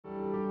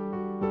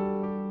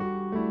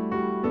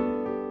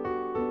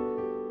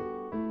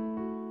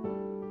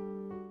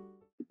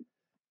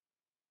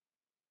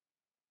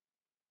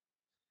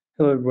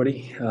Hello,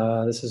 everybody.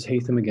 This is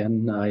Haitham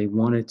again. I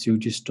wanted to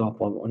just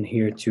stop on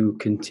here to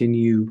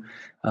continue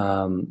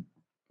um,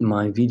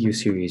 my video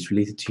series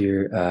related to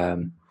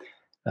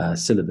your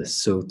syllabus.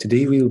 So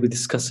today we will be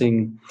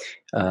discussing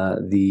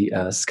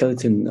the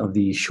skeleton of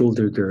the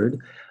shoulder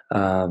gird.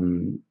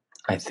 Um,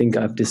 I think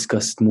I've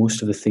discussed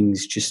most of the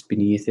things just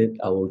beneath it.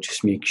 I will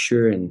just make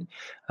sure and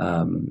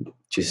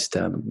just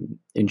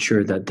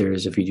ensure that there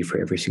is a video for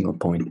every single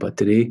point. But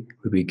today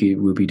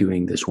we'll be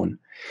doing this one.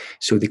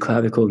 So the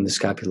clavicle and the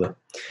scapula.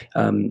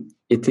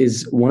 It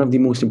is one of the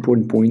most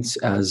important points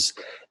as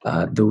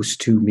those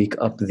two make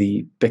up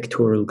the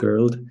pectoral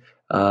gird.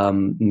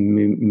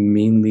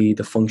 Mainly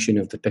the function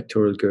of the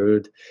pectoral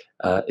gird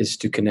is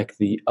to connect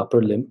the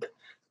upper limb,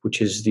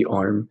 which is the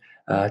arm,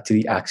 to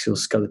the axial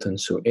skeleton.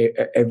 So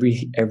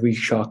every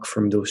shock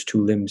from those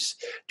two limbs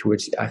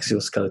towards the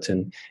axial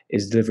skeleton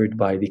is delivered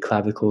by the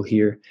clavicle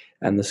here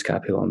and the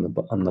scapula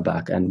on the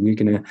back. And we're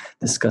going to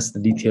discuss the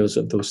details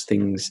of those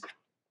things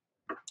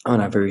on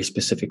a very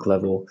specific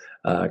level,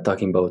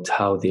 talking about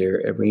how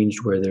they're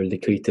arranged, where they're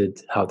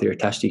located, how they're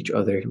attached to each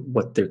other,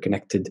 what they're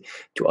connected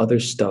to other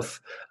stuff,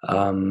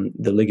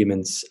 the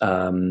ligaments,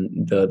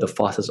 the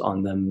fossas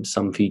on them,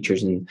 some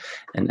features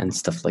and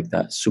stuff like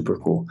that. Super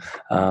cool.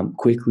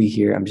 Quickly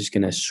here, I'm just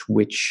gonna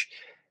switch.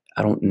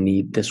 I don't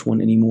need this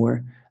one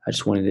anymore. I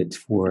just wanted it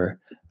for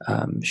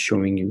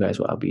showing you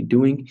guys what I'll be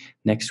doing.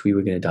 Next, we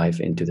were gonna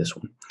dive into this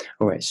one.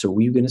 All right, so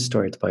we're gonna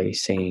start by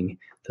saying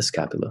the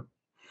scapula.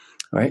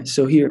 All right,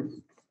 so here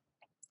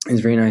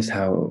it's very nice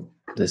how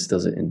this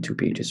does it in 2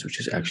 pages, which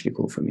is actually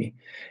cool for me.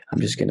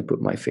 I'm just going to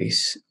put my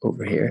face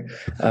over here.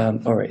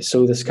 All right,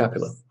 so the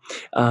scapula.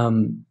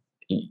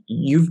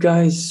 You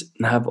guys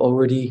have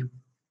already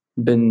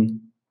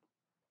been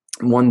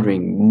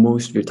wondering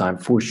most of your time,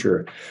 for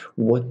sure,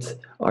 what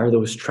are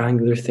those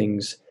triangular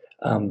things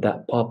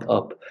that pop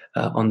up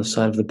on the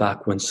side of the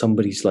back when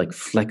somebody's like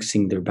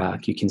flexing their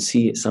back. You can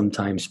see it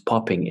sometimes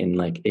popping in,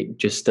 like it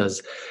just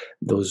does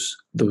those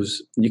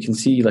you can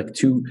see like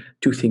two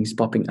things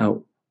popping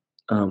out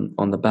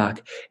on the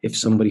back. If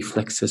somebody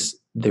flexes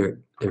their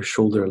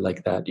shoulder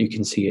like that, you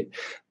can see it.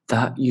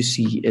 That you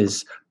see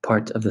is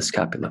part of the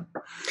scapula.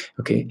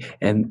 Okay,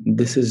 and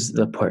this is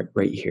the part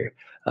right here.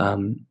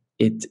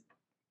 It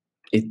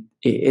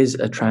is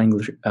a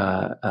triangular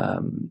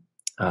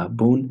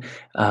bone,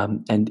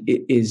 and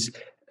it is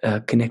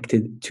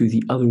connected to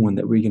the other one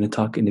that we're going to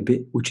talk in a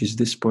bit, which is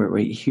this part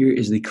right here,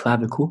 is the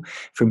clavicle.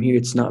 From here,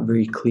 it's not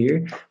very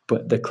clear,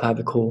 but the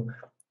clavicle,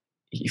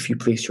 if you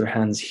place your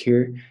hands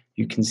here,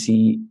 you can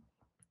see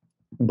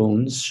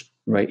bones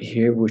right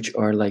here, which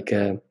are like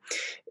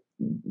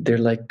they're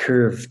like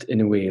curved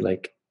in a way,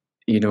 like,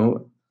 you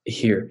know,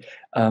 here.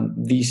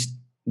 These,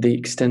 they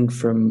extend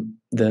from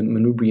the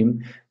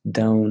manubrium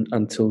down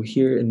until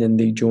here, and then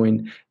they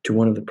join to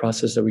one of the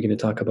processes that we're going to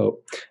talk about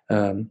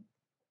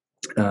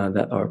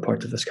that are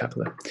part of the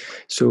scapula.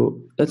 So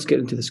let's get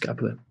into the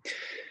scapula.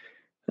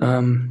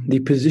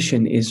 The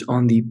position is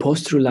on the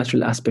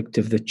posterolateral aspect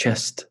of the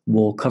chest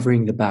wall,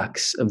 covering the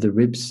backs of the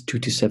ribs 2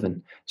 to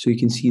 7. So you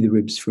can see the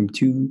ribs from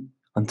 2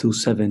 until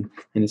 7,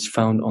 and it's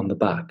found on the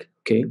back.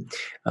 Okay.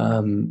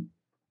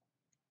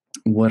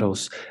 What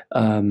else?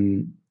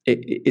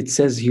 It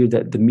says here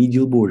that the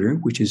medial border,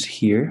 which is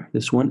here,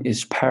 this one,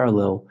 is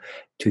parallel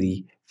to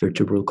the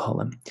vertebral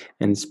column,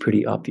 and it's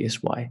pretty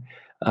obvious why.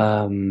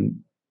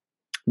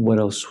 What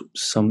else?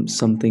 Some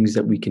things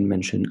that we can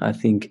mention. I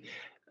think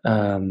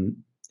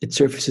its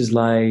surfaces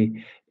lie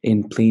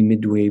in plane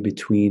midway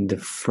between the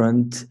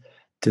front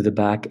to the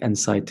back and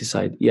side to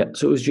side. Yeah,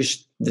 so it was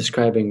just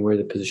describing where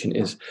the position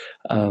is.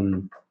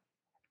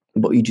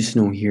 But you just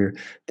know here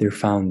they're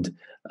found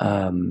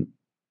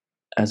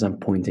as I'm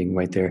pointing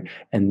right there,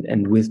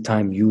 and with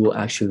time you will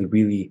actually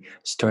really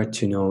start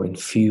to know and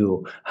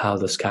feel how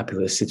the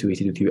scapula is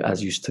situated with you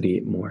as you study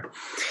it more.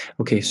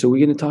 Okay, so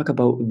we're going to talk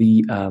about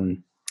the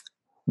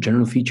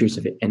general features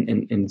of it,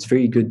 and it's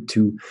very good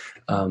to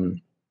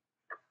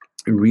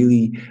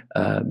really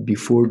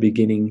before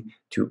beginning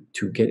to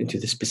get into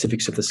the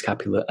specifics of the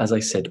scapula. As I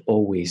said,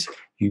 always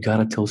you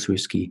gotta tell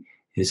Swirsky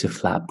it is a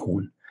flat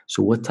bone.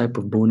 So what type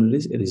of bone it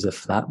is? It is a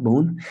flat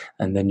bone,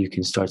 and then you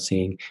can start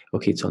saying,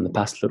 okay, it's on the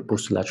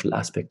posterolateral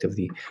aspect of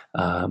the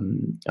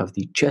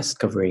chest,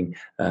 covering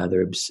the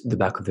ribs, the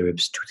back of the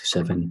ribs 2 to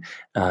 7,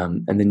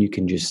 and then you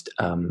can just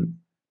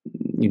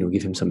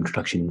give him some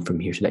introduction from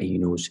here so that he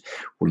knows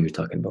what you're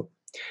talking about.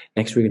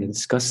 Next, we're going to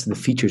discuss the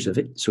features of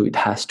it. So it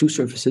has 2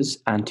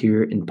 surfaces,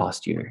 anterior and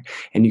posterior,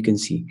 and you can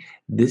see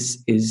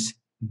this is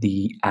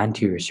the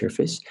anterior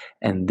surface,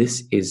 and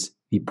this is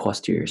the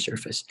posterior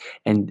surface.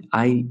 And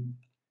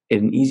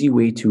an easy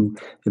way to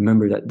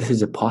remember that this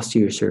is a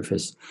posterior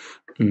surface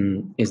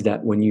is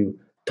that when you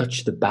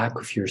touch the back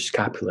of your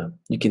scapula,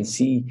 you can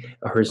see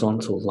a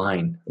horizontal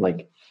line,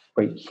 like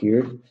right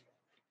here.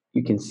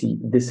 You can see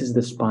this is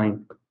the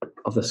spine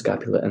of the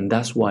scapula, and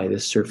that's why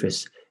this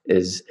surface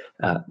is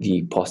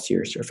the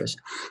posterior surface.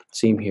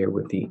 Same here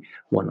with the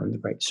one on the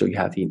right. So you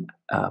have the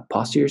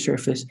posterior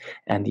surface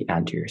and the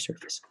anterior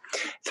surface.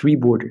 3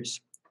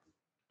 borders.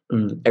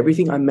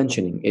 Everything I'm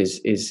mentioning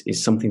is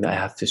something that I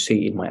have to say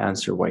in my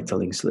answer while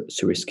telling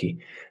Suriski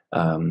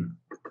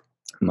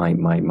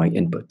my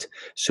input.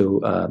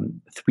 So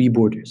three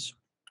borders.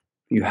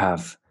 You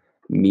have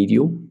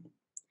medial,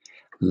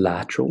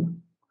 lateral,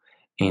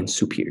 and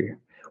superior.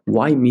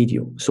 Why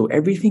medial? So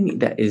everything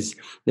that is,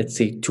 let's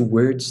say,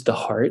 towards the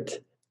heart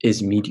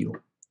is medial.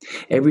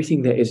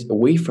 Everything that is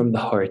away from the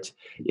heart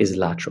is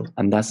lateral,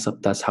 and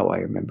that's how I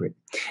remember it.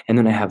 And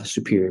then I have a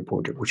superior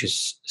border, which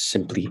is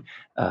simply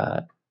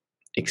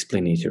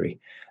explanatory.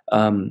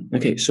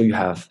 Okay, so you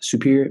have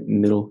superior,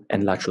 middle,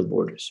 and lateral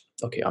borders.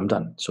 Okay, I'm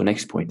done. So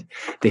next point,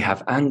 they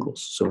have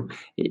angles. So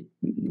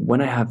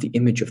when I have the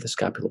image of the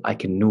scapula, I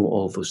can know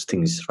all those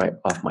things right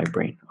off my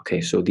brain.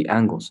 Okay, so the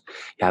angles,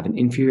 you have an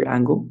inferior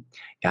angle,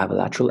 you have a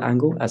lateral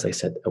angle, as I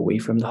said, away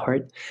from the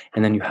heart,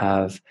 and then you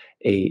have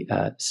a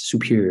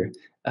superior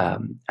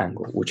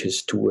angle, which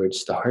is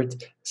towards the heart.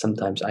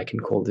 Sometimes I can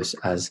call this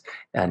as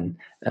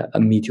a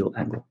medial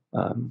angle.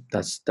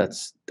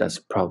 That's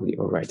probably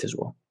all right as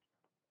well.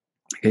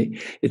 Okay,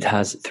 it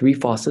has three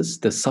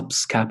fossas. The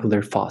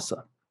subscapular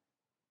fossa.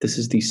 This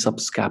is the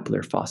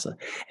subscapular fossa,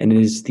 and it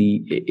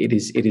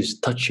is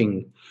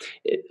touching.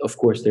 Of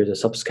course, there's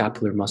a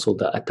subscapular muscle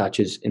that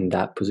attaches in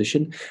that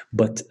position,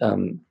 but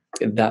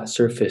that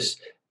surface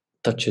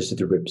touches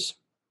the ribs.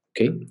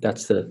 Okay,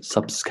 that's the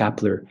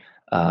subscapular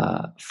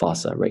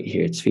fossa right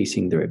here. It's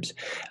facing the ribs.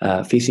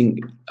 Facing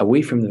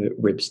away from the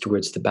ribs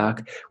towards the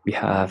back, we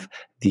have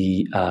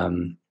the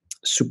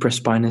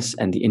supraspinous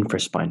and the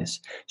infraspinous.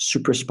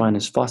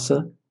 Supraspinous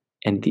fossa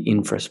and the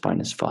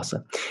infraspinous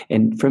fossa.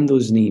 And from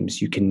those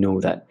names, you can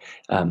know that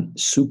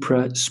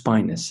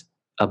supraspinous,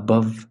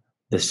 above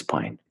the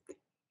spine,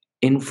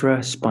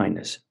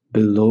 infraspinous,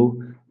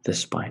 below the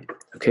spine.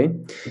 Okay,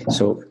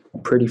 so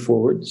pretty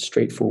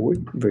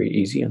straightforward, very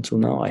easy until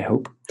now, I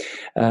hope.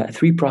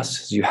 Three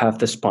processes. You have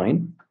the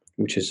spine,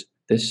 which is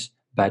this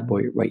bad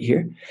boy right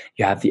here.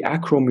 You have the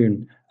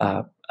acromion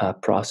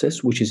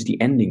process, which is the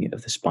ending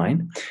of the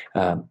spine,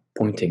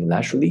 pointing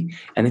laterally.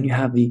 And then you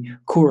have the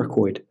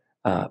coracoid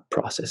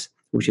process,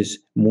 which is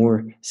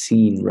more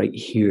seen right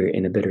here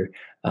in a better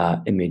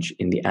image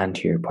in the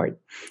anterior part.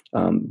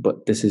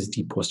 But this is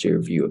the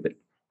posterior view of it.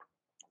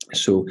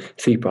 So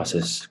three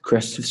processes: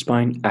 crest of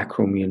spine,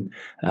 acromion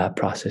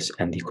process,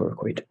 and the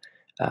coracoid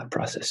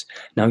process.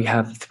 Now you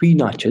have three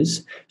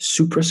notches: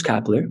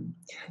 suprascapular,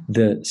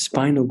 the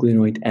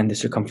spinoglenoid, and the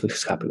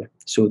circumflex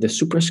So the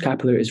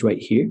suprascapular is right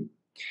here.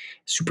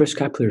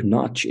 Suprascapular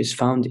notch is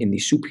found in the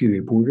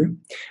superior border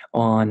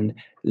on,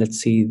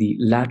 let's say, the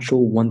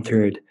lateral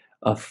 1/3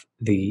 of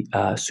the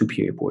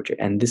superior border.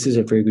 And this is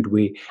a very good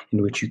way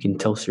in which you can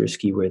tell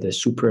Suriski where the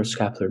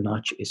suprascapular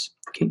notch is.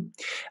 Okay.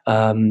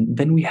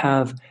 Then we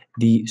have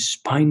the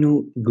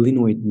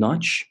spinoglenoid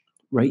notch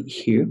right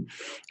here.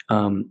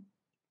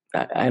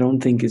 I don't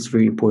think it's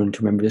very important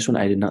to remember this one.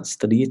 I did not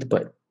study it,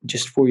 but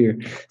just for your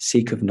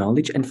sake of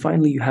knowledge. And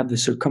finally, you have the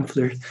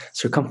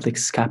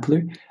circumflex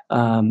scapular.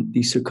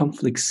 The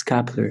circumflex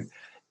scapular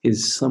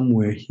is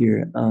somewhere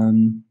here.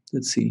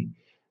 Let's see,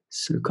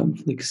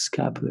 circumflex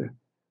scapular.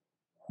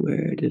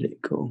 Where did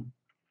it go?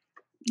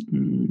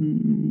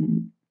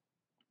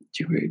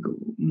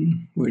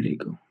 Where did it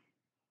go?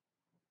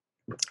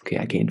 Okay,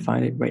 I can't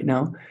find it right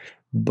now,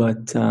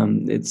 but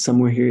it's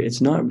somewhere here.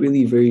 It's not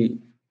really very.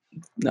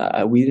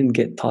 We didn't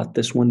get taught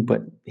this one,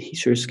 but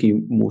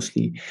Suriski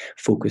mostly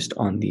focused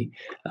on the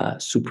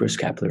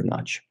suprascapular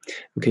notch.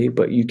 Okay,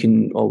 but you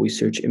can always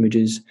search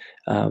images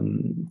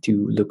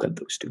to look at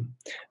those two.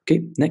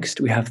 Okay,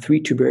 next we have three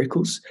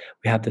tubercles.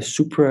 We have the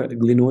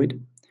supraglenoid,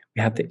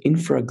 we have the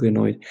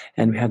infraglenoid,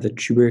 and we have the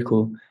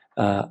tubercle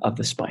of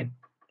the spine.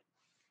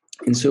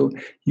 And so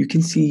you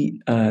can see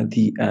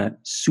the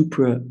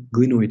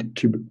supraglenoid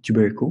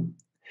tubercle.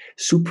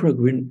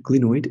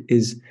 Supraglenoid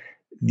is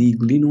the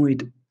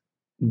glenoid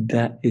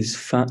that is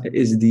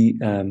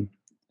the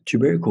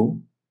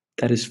tubercle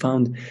that is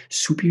found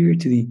superior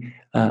to the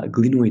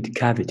glenoid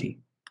cavity.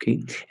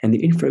 Okay, and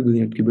the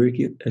infraglenoid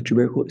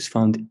tubercle is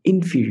found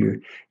inferior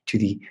to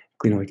the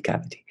glenoid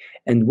cavity.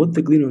 And what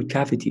the glenoid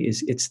cavity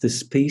is, it's the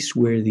space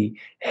where the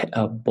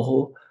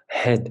ball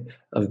head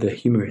of the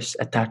humerus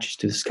attaches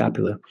to the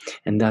scapula,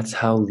 and that's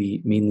how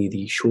mainly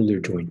the shoulder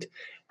joint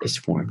is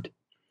formed.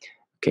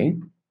 Okay,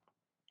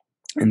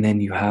 and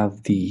then you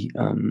have the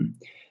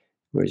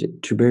where is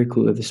it?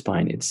 Tubercle of the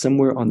spine. It's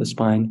somewhere on the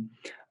spine.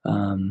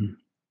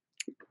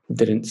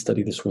 Didn't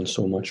study this one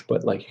so much,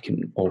 but like you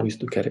can always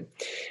look at it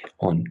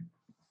on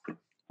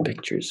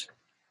pictures.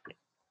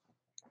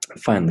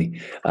 Finally,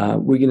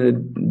 we're going to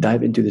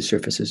dive into the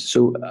surfaces.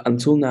 So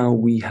until now,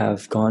 we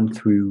have gone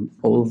through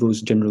all of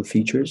those general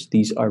features.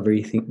 These are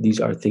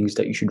things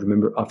that you should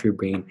remember off your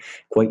brain.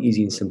 Quite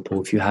easy and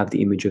simple. If you have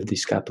the image of the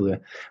scapula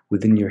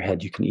within your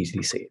head, you can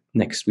easily say it.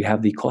 Next, we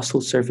have the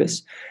costal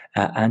surface,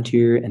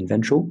 anterior and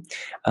ventral.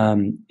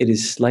 It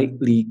is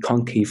slightly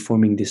concave,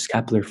 forming the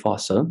scapular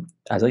fossa.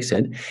 As I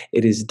said,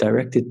 it is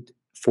directed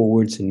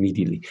forwards and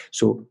medially.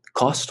 So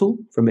costal,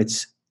 from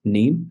its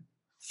name,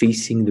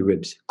 facing the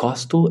ribs.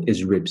 Costal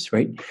is ribs,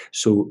 right?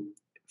 So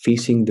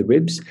facing the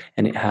ribs,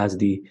 and it has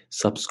the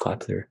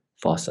subscapular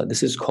fossa.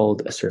 This is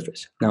called a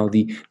surface. Now,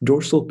 the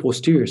dorsal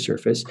posterior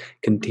surface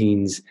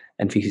contains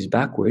and faces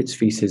backwards,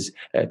 faces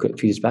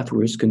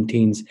backwards,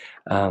 contains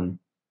the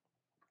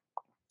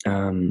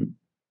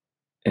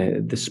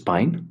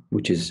spine,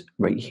 which is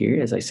right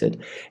here, as I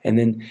said, and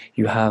then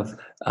you have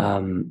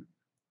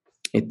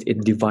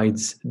it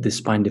divides, the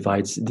spine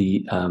divides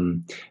the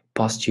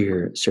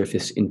posterior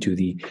surface into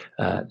the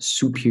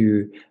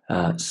superior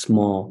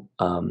small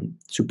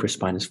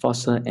supraspinous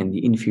fossa and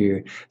the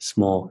inferior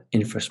small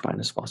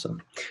infraspinous fossa.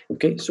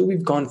 Okay, so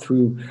we've gone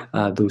through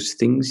those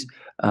things.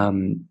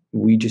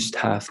 We just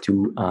have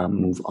to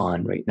move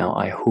on right now.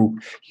 I hope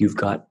you've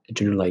got a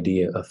general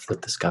idea of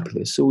what the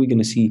scapula is. So we're going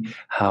to see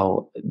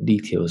how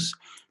details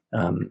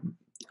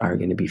are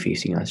going to be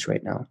facing us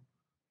right now.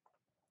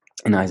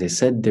 And as I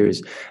said,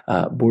 there's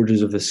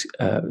borders of this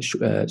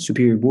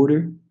superior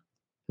border,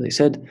 as I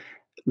said,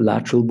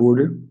 lateral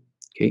border,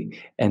 okay,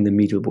 and the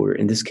medial border.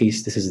 In this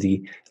case, this is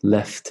the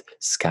left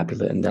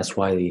scapula, and that's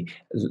why the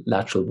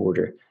lateral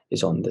border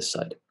is on this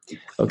side.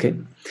 Okay.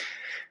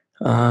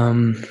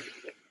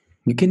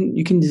 You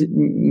can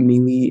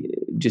mainly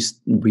just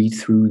read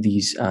through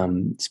these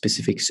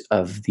specifics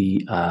of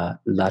the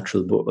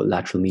lateral,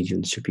 medial,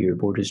 and superior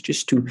borders,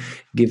 just to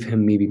give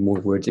him maybe more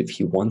words if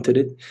he wanted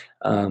it.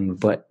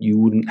 But you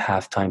wouldn't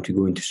have time to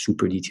go into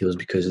super details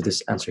because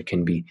this answer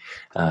can be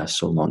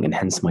so long, and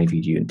hence my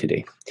video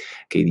today.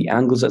 Okay, the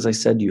angles, as I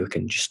said, you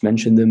can just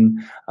mention them.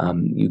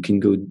 You can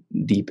go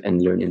deep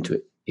and learn into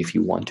it if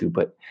you want to,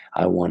 but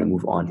I want to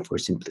move on for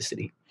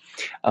simplicity.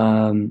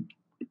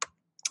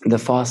 The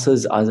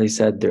fossas, as I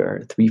said, there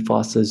are 3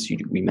 fossas.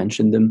 We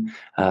mentioned them.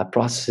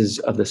 Processes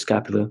of the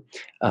scapula.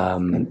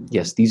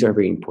 Yes, these are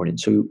very important.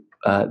 So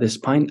the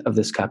spine of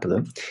the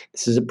scapula,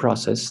 this is a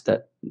process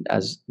that,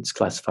 as it's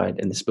classified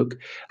in this book,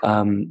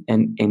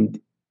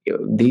 and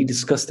they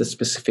discuss the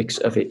specifics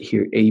of it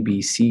here, A,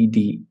 B, C,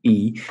 D,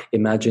 E.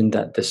 Imagine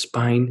that the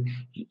spine,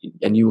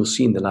 and you will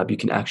see in the lab, you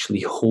can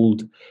actually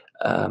hold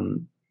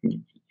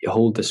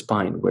the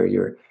spine where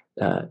your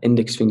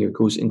index finger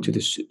goes into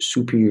the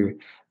superior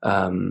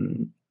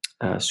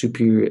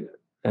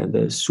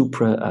the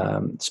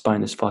supra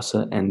spinous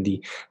fossa, and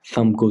the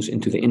thumb goes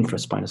into the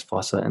infraspinous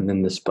fossa, and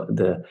then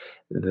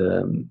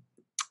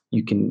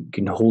you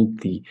can hold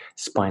the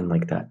spine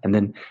like that. And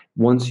then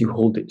once you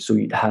hold it, so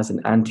it has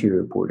an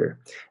anterior border,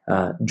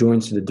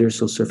 joins to the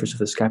dorsal surface of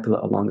the scapula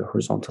along a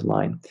horizontal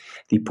line.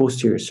 The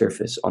posterior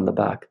surface on the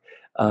back,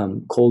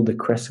 called the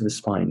crest of the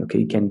spine,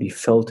 okay, can be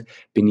felt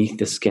beneath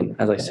the skin.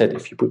 As I said,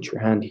 if you put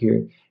your hand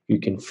here, you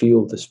can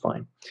feel the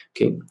spine.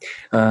 Okay,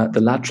 the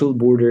lateral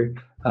border,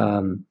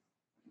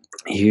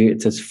 here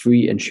it says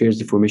free and shares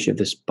the formation of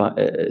the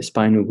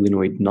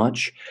spinoglenoid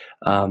notch.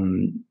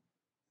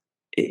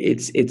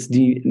 It's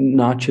the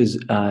notches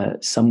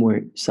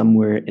somewhere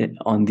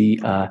on the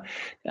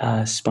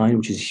spine,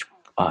 which is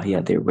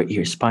they're right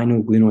here,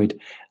 spinoglenoid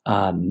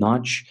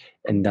notch,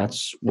 and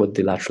that's what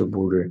the lateral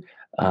border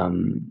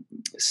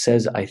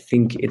says. I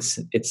think it's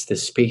the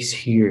space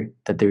here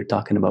that they're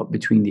talking about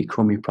between the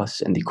acromial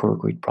process and the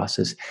coracoid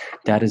process.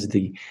 That is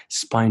the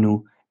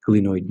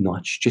spinoglenoid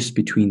notch, just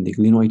between the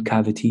glenoid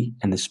cavity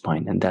and the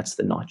spine, and that's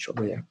the notch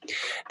over there.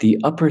 The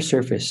upper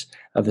surface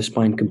of the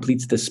spine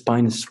completes the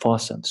spinous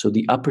fossa. So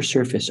the upper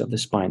surface of the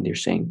spine, they're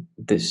saying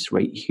this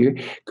right here,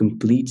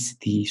 completes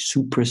the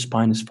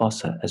supraspinous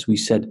fossa. As we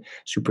said,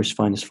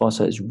 supraspinous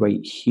fossa is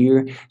right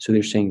here. So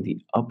they're saying the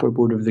upper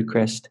border of the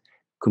crest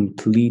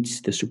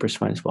completes the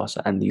supraspinous fossa,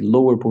 and the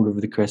lower border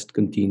of the crest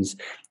completes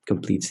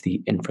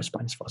the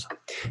infraspinous fossa.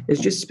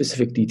 It's just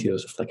specific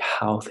details of like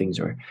how things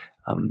are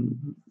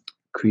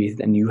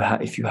created, and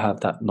if you have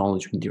that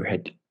knowledge in your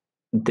head,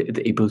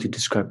 the ability to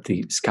describe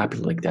the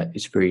scapula like that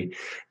is very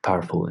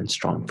powerful and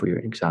strong for your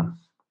exam.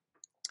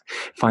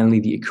 Finally,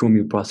 the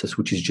acromial process,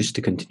 which is just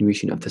a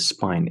continuation of the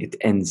spine. It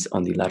ends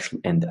on the lateral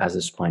end as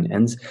the spine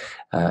ends,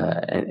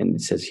 and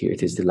it says here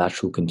it is the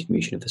lateral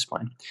continuation of the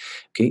spine.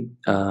 Okay,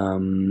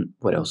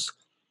 what else?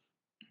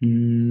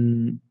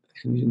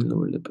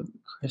 Lower lip of the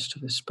crest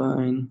of the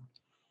spine.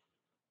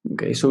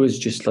 Okay, so it's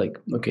just like,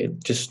 okay,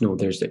 just know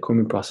there's the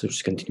acromial process, which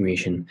is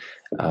continuation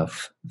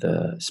of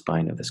the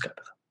spine of the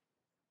scapula.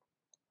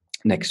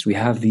 Next, we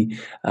have the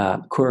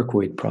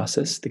coracoid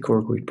process. The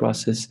coracoid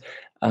process,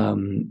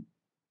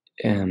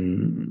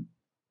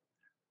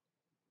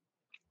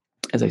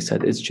 as I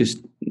said, it's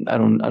just, I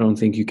don't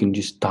think you can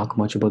just talk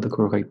much about the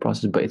coracoid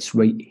process, but it's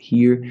right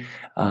here.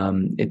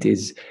 It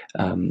is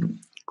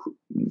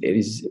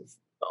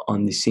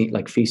on the same,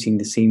 like facing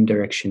the same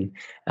direction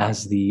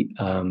as the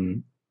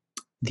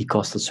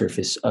costal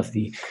surface of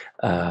the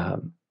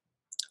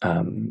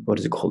what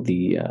is it called,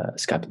 the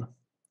scapula.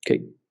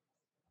 Okay.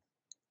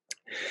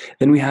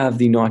 Then we have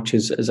the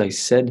notches. As I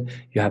said,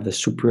 you have the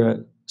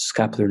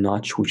suprascapular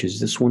notch, which is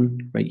this one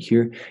right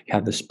here. You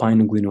have the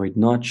spinoglenoid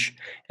notch,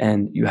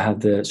 and you have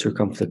the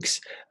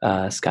circumflex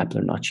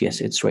scapular notch. Yes,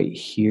 it's right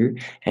here,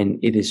 and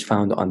it is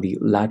found on the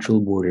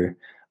lateral border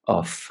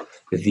of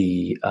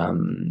the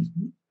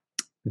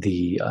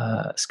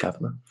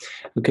scapula.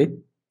 Okay.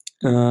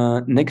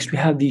 Next, we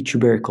have the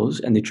tubercles,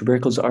 and the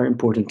tubercles are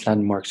important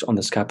landmarks on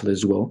the scapula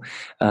as well.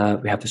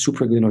 We have the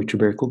supraglenoid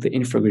tubercle, the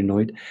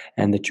infraglenoid,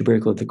 and the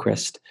tubercle of the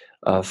crest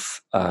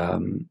of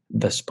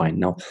the spine.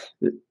 Now,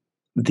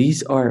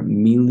 these are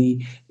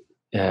mainly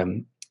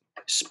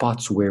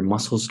spots where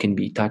muscles can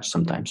be attached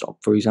sometimes. So,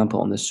 for example,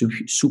 on the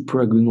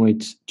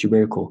supraglenoid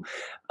tubercle,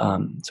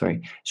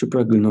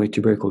 supraglenoid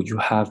tubercle, you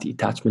have the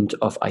attachment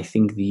of, I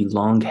think, the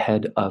long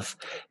head of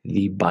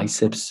the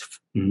biceps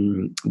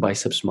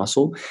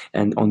muscle,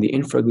 and on the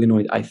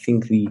infraglenoid, I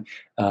think the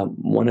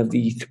one of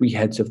the three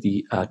heads of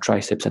the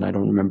triceps, and I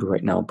don't remember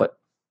right now, but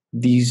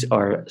these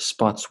are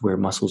spots where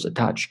muscles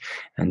attach,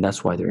 and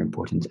that's why they're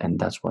important, and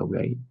that's why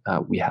we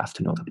have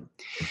to know them.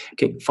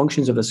 Okay,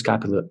 functions of the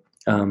scapula.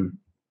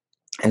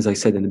 As I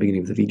said in the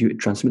beginning of the video, it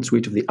transmits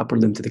weight of the upper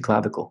limb to the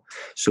clavicle.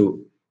 So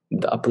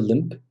the upper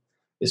limb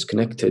is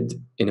connected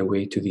in a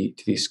way to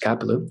the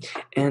scapula,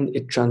 and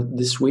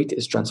this weight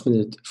is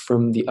transmitted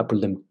from the upper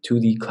limb to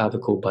the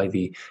clavicle by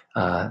the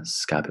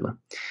scapula.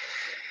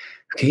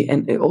 Okay,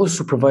 and it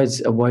also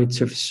provides a wide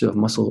surface of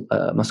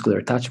muscular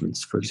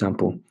attachments. For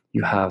example,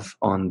 you have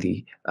on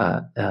the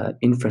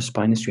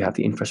infraspinous, you have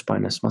the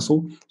infraspinous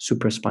muscle,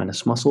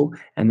 supraspinous muscle,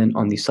 and then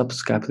on the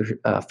subscapular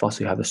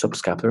fossa, you have the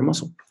subscapular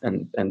muscle.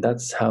 And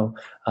that's how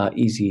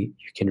easy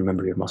you can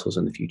remember your muscles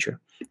in the future,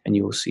 and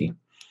you will see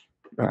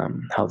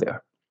how they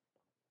are.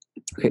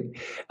 Okay,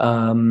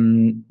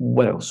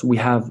 what else? We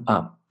have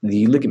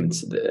the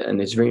ligaments,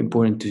 and it's very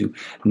important to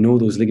know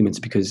those ligaments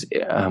because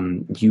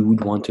you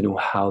would want to know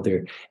how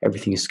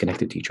everything is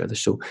connected to each other.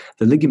 So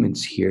the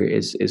ligaments here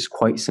is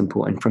quite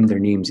simple, and from their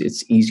names,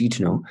 it's easy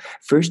to know.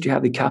 First, you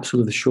have the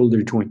capsule of the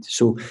shoulder joint.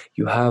 So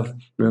you have,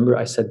 remember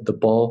I said the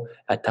ball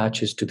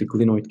attaches to the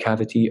glenoid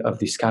cavity of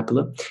the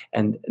scapula,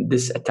 and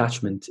this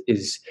attachment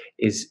is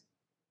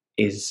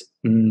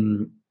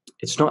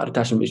it's not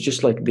attachment, it's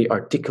just like they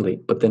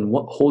articulate, but then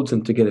what holds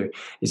them together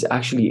is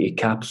actually a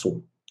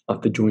capsule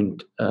of the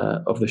joint,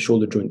 of the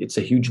shoulder joint. It's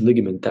a huge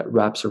ligament that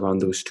wraps around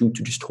those two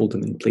to just hold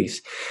them in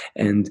place.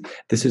 And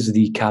this is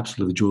the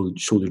capsule of the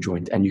shoulder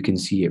joint, and you can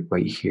see it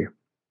right here.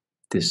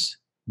 This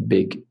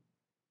big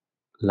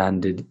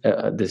lined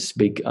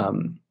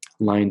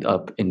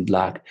up in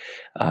black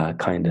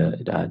kind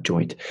of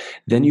joint.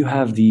 Then you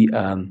have the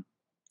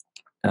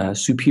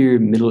superior,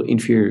 middle,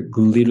 inferior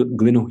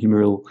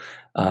glenohumeral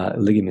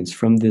ligaments.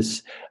 From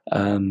this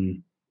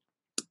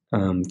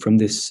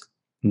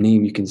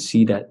name, you can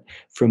see that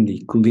from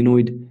the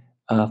glenoid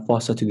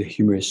fossa to the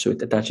humerus, so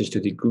it attaches to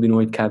the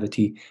glenoid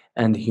cavity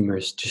and the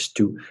humerus just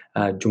to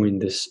join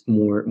this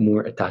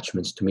more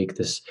attachments to make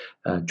this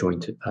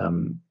joint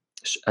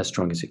as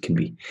strong as it can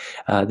be.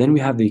 Then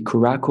we have the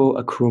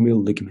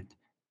coracoacromial ligament.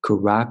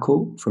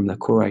 Coraco from the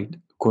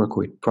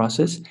coracoid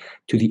process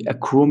to the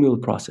acromial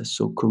process.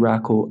 So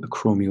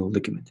coracoacromial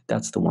ligament,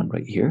 that's the one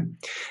right here.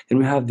 Then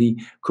we have the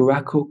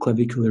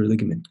coracoclavicular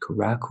ligament.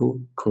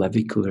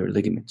 Coracoclavicular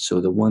ligament.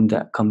 So the one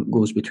that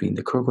goes between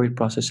the coracoid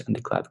process and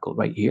the clavicle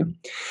right here.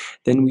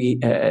 Then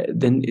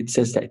then it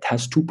says that it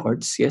has two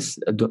parts. Yes,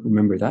 don't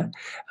remember that.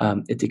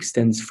 It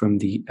extends from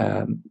the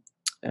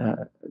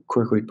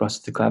coracoid process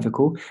to the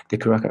clavicle, the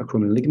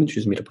coracoacromial ligament, which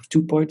is made up of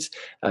two parts.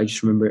 I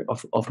just remember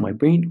off my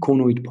brain,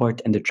 conoid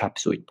part and the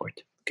trapezoid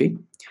part. Okay,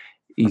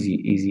 easy.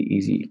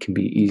 It can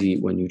be easy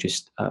when you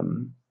just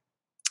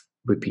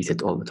repeat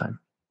it all the time.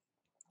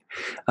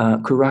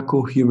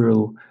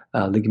 Coracohumeral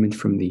ligament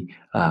from the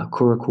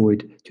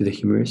coracoid to the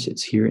humerus.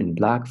 It's here in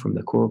black, from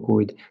the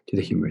coracoid to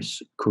the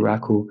humerus.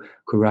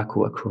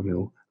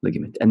 Coracoacromial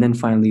ligament. And then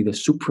finally, the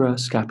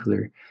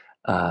suprascapular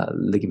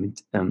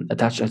ligament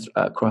attached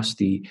across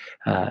the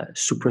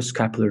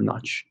suprascapular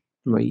notch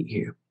right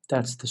here.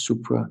 That's the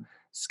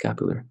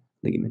suprascapular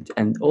ligament.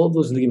 And all of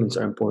those ligaments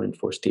are important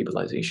for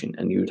stabilization,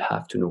 and you'd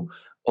have to know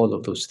all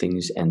of those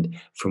things and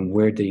from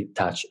where they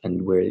attach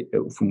and where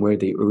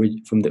the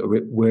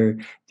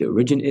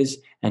origin is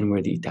and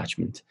where the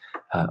attachment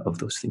of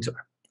those things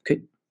are.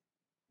 Okay.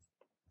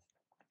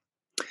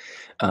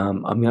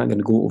 I'm not going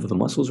to go over the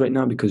muscles right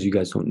now because you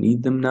guys don't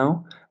need them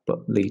now, but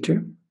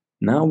later.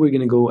 Now we're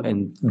going to go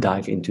and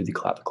dive into the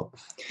clavicle.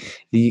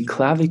 The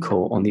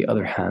clavicle, on the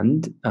other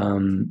hand,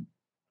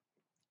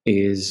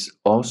 is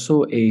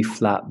also a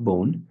flat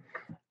bone.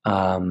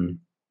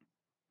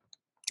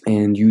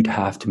 And you'd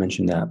have to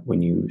mention that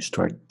when you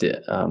start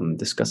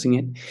discussing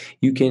it.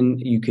 You can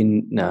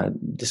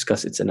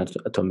discuss its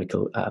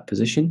anatomical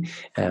position.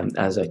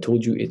 As I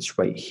told you, it's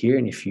right here,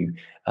 and if you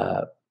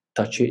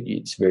touch it,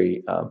 it's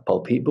very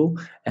palpable,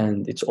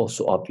 and it's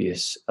also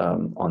obvious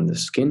on the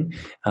skin.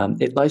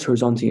 It lies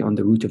horizontally on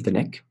the root of the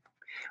neck.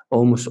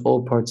 Almost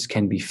all parts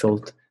can be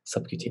felt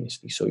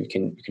subcutaneously, so you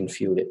can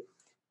feel it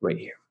right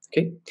here.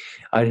 Okay,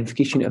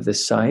 identification of the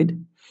side.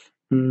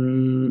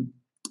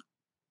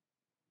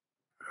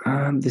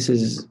 This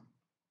is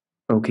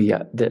okay.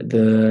 Yeah,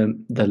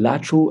 the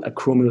lateral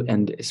acromial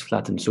end is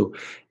flattened, so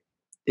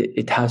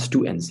it has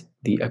two ends: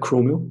 the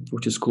acromial,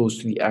 which is close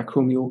to the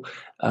acromial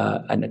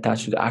and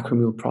attached to the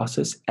acromial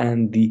process,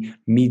 and the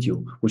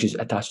medial, which is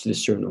attached to the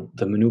sternum,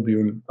 the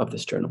manubrium of the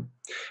sternum.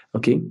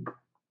 Okay.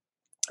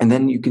 And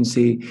then you can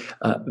say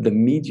the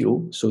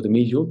medial. So the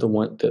medial, the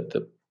one,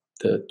 the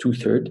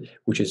 2/3,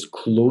 which is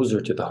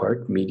closer to the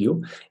heart,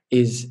 medial,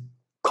 is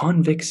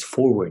convex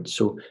forward.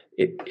 So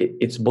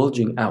it's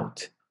bulging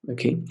out.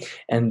 Okay,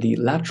 and the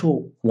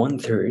lateral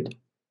 1/3,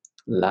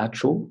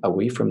 lateral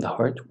away from the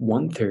heart,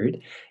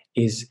 1/3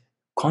 is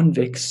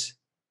convex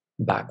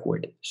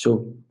backward.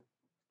 So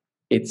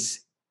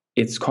it's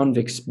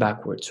convex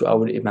backward. So I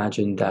would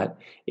imagine that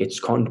it's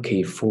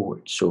concave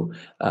forward. So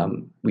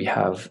we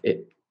have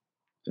it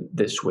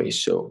this way.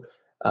 So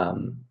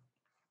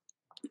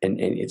and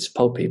it's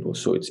palpable.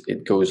 So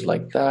it goes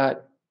like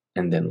that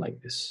and then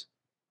like this.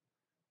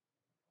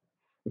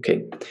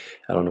 Okay,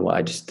 I don't know what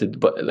I just did,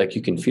 but like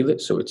you can feel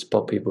it. So it's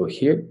palpable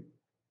here,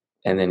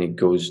 and then it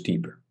goes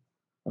deeper.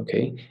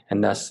 Okay,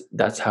 and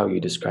that's how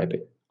you describe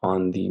it.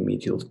 On the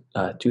medial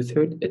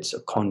 2/3, it's a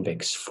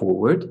convex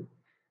forward.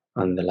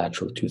 On the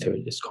lateral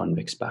 2/3, it's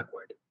convex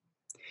backward.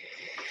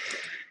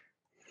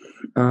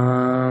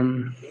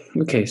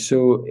 Okay,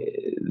 so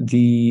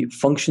the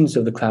functions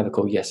of the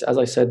clavicle, yes, as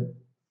I said,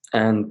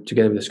 and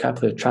together with the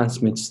scapula, it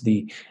transmits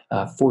the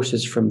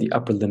forces from the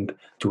upper limb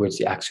towards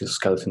the axial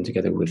skeleton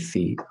together with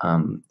the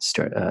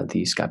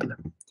scapula.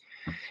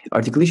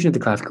 Articulation of the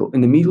clavicle.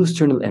 In the medial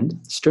sternal end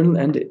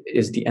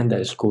is the end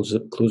that is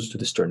close to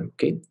the sternum,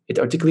 okay? It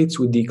articulates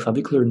with the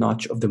clavicular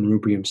notch of the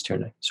manubrium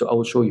sterni. So I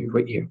will show you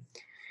right here.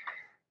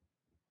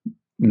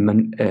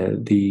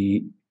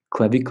 The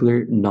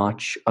clavicular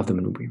notch of the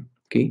manubrium.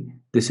 Okay,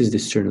 this is the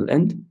sternal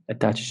end,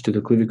 attaches to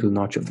the clavicular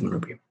notch of the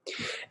manubrium.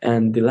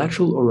 And the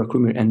lateral or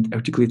acromial end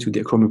articulates with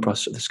the acromial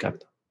process of the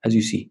scapula. As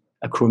you see,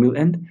 acromial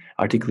end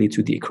articulates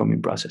with the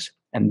acromial process.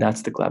 And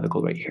that's the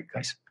clavicle right here,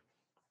 guys.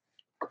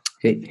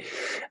 Okay.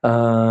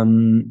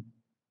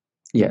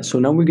 Yeah, so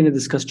now we're going to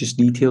discuss just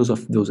details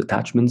of those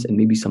attachments and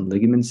maybe some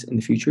ligaments in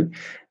the future,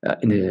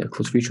 in the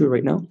close future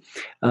right now.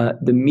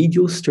 The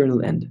medial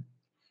sternal end.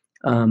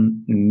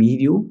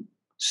 Medial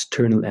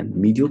sternal end,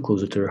 medial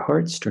closer to the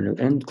heart, sternal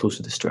end closer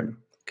to the sternum.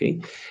 Okay,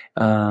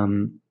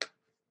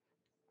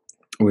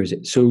 where is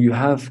it? So you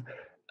have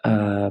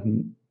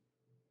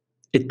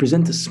it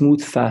presents a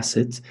smooth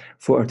facet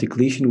for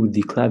articulation with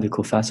the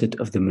clavicle facet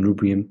of the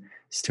manubrium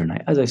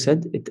sterni. As I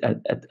said, it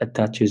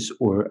attaches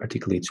or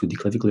articulates with the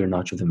clavicular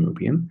notch of the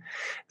manubrium.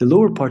 The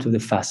lower part of the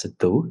facet,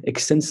 though,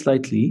 extends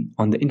slightly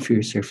on the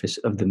inferior surface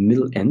of the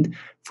middle end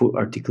for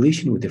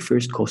articulation with the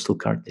first costal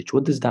cartilage.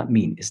 What does that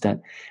mean? Is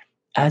that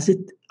as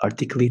it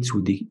articulates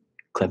with the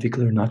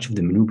clavicular notch of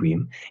the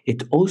manubrium,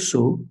 it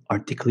also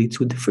articulates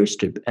with the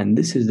first rib, and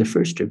this is the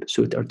first rib,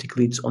 so it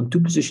articulates on two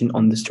positions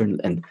on the sternal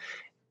end,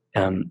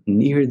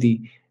 near the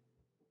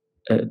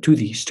to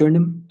the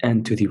sternum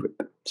and to the rib.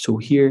 So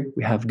here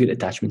we have good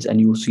attachments,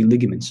 and you will see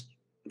ligaments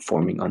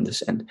forming on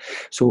this end.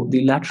 So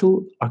the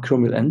lateral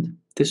acromial end,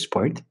 this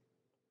part,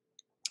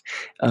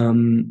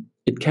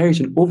 it carries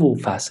an oval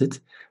facet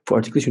for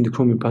articulation of the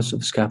acromial process of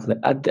the scapula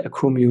at the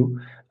acromio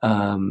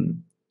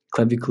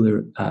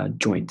clavicular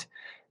joint,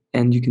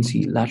 and you can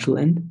see lateral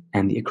end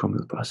and the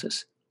acromial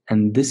process.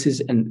 And this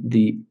is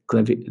the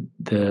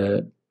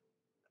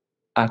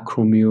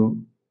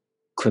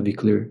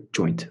acromioclavicular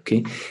joint.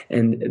 Okay,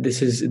 and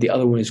this is the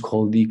other one is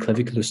called the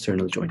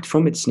claviculosternal joint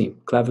from its name,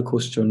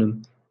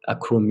 clavicosternum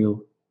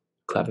acromial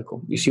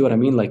clavicle. You see what I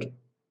mean? Like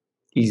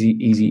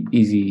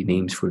easy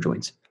names for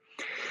joints.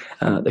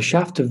 The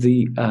shaft of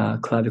the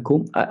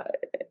clavicle.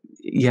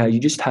 Yeah, you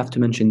just have to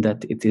mention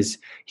that it is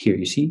here.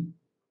 You see,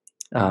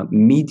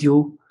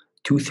 medial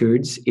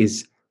 2/3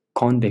 is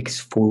convex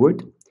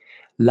forward.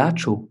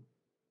 Lateral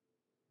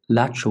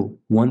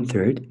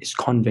 1/3 is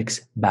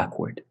convex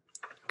backward.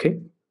 Okay,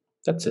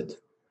 that's it.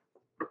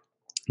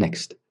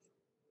 Next.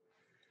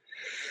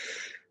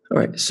 All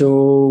right,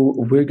 so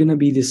we're gonna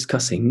be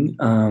discussing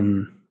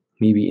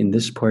maybe in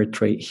this part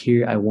right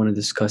here. I want to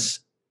discuss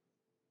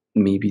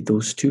maybe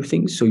those two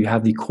things. So you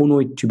have the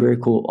conoid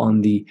tubercle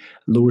on the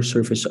lower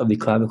surface of the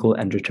clavicle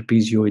and the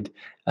trapezoid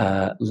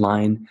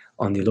line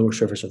on the lower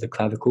surface of the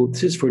clavicle.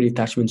 This is for the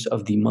attachments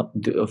of the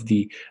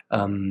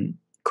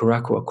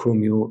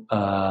coracoacromial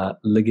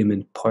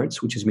ligament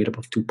parts, which is made up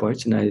of two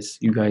parts. And as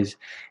you guys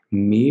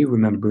may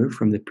remember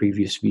from the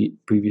previously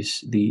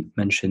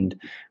mentioned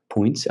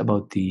points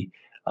about the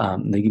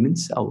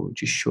ligaments, I'll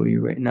just show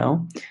you right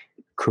now.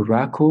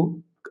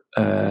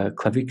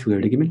 Clavicular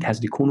ligament has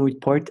the conoid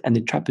part and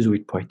the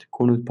trapezoid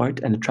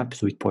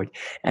part,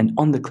 and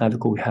on the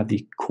clavicle we have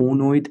the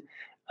conoid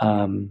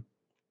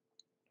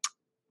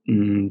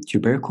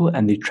tubercle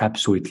and the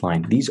trapezoid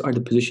line. These are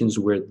the positions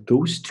where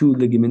those two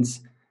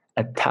ligaments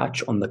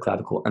attach on the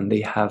clavicle, and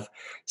they have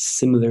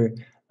similar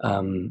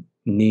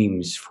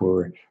names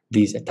for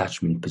these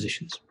attachment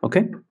positions.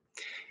 Okay,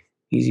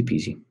 easy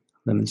peasy,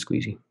 lemon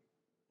squeezy.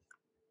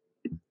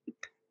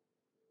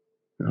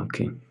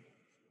 Okay.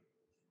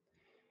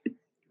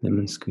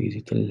 Lemon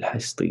squeezy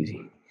تلحس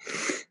easy.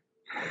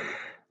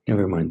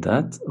 Never mind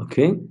that.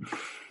 Okay.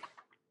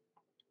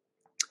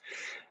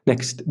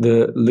 Next,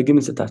 the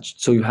ligaments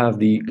attached. So you have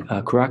the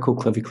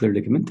coracoclavicular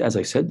ligament. As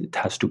I said, it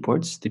has two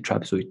parts. The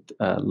trapezoid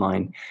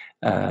line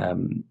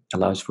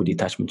allows for the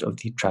attachment of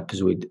the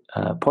trapezoid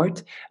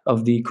part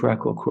of the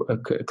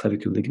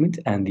coracoclavicular ligament,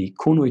 and the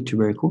conoid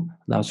tubercle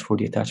allows for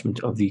the attachment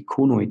of the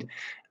conoid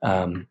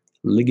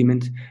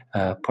ligament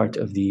part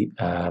of the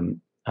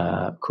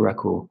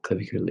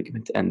coracoclavicular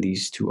ligament. And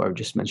these two are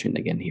just mentioned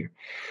again here.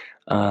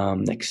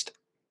 Next,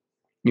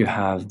 you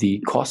have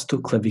the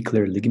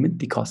costoclavicular ligament.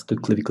 The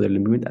costoclavicular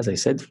ligament, as I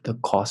said, the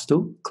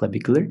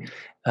costoclavicular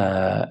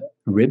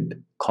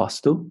rib,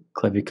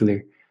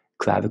 costoclavicular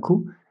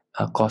clavicle,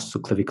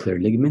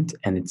 costoclavicular ligament,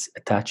 and it's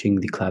attaching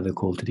the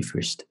clavicle to the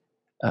first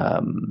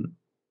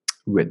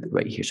rib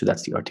right here. So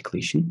that's the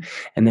articulation.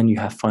 And then you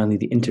have finally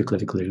the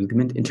interclavicular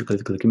ligament.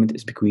 Interclavicular ligament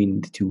is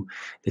between the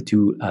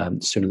two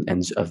sternal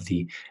ends of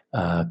the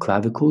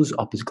clavicles,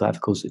 opposite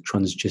clavicles. It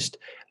runs just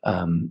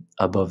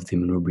above the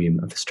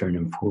manubrium of the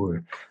sternum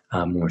for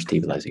more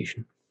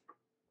stabilization.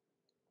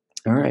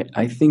 All right,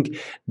 I think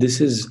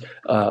this is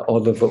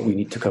all of what we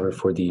need to cover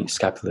for the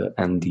scapula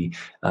and the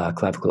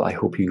clavicle. I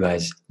hope you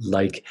guys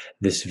like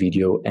this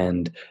video,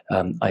 and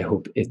I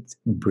hope it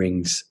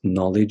brings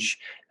knowledge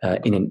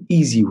in an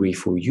easy way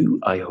for you.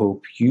 I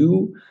hope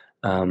you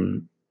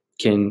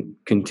can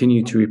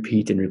continue to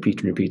repeat and repeat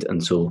and repeat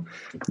until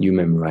you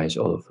memorize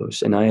all of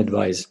those. And I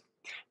advise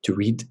to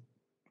read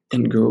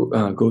and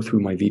go through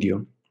my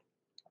video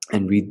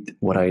and read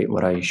what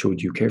I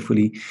showed you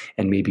carefully,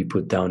 and maybe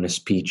put down a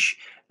speech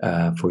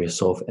for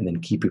yourself, and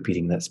then keep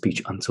repeating that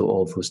speech until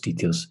all of those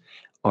details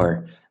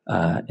are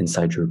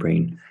inside your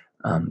brain.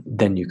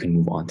 Then you can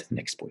move on to the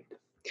next point.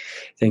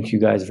 Thank you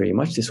guys very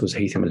much. This was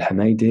Haytham Al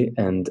Hamaidi,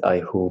 and I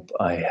hope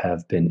I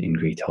have been in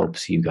great help.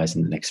 See you guys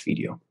in the next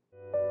video.